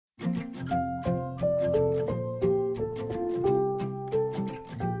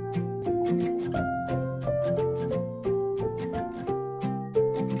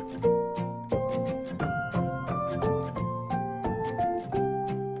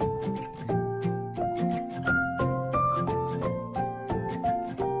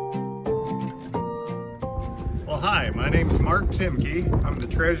Well, hi, my name is Mark Timke. I'm the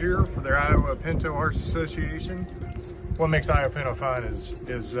treasurer for the Iowa Pinto Horse Association. What makes Iowa Pinto fun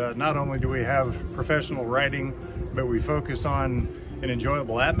is not only do we have professional riding, but we focus on an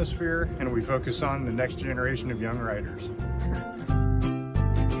enjoyable atmosphere and we focus on the next generation of young riders.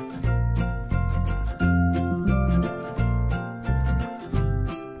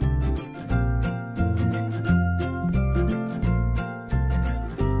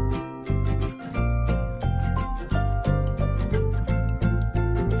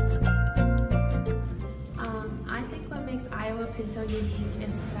 Iowa Pinto unique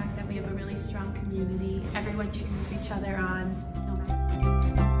is the fact that we have a really strong community. Everyone cheers each other on.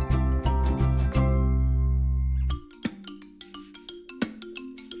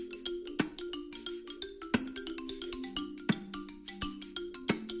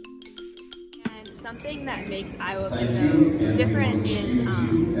 And something that makes Iowa Pinto different is,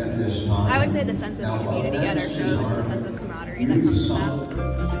 I would say, the sense of community at our shows, the sense of camaraderie that comes from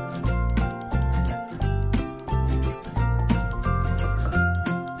that.